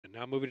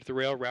Now moving to the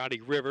rail,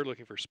 Rowdy River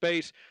looking for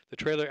space. The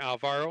trailer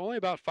Alvaro, only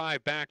about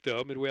 5 back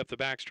though, midway up the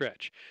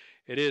backstretch.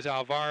 It is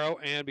Alvaro,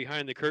 and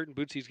behind the curtain,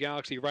 Bootsy's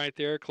Galaxy right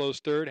there, close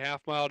third,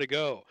 half mile to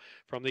go.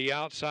 From the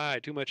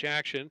outside, too much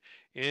action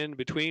in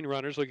between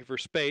runners looking for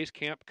space.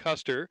 Camp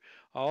Custer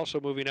also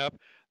moving up.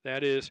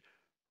 That is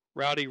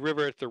Rowdy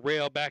River at the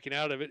rail. Backing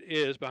out of it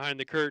is behind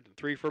the curtain.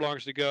 3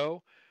 furlongs to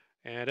go,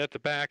 and at the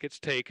back, it's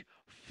Take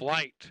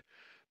Flight.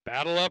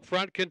 Battle up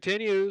front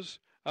continues.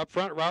 Up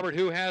front, Robert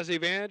Who has the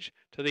advantage.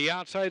 To the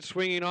outside,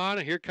 swinging on.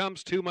 Here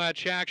comes Too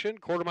Much Action.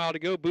 Quarter mile to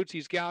go.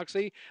 Bootsy's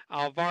Galaxy,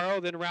 Alvaro,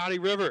 then Rowdy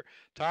River.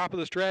 Top of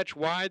the stretch,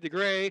 wide the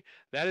gray.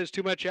 That is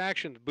Too Much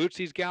Action.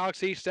 Bootsy's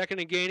Galaxy, second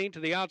and gaining. To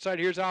the outside,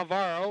 here's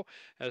Alvaro.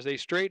 As they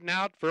straighten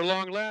out,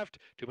 furlong left.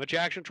 Too Much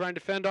Action trying to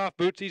fend off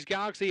Bootsy's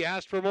Galaxy.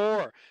 Asked for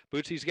more.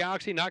 Bootsy's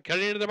Galaxy not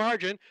cutting into the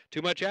margin.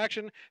 Too Much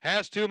Action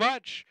has too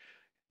much.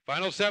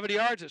 Final 70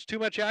 yards, it's Too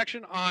Much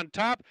Action on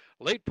top.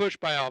 Late push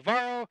by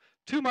Alvaro.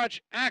 Too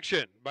Much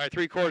Action by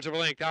 3/4 of a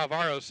length.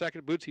 Alvaro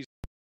second, Bootsy's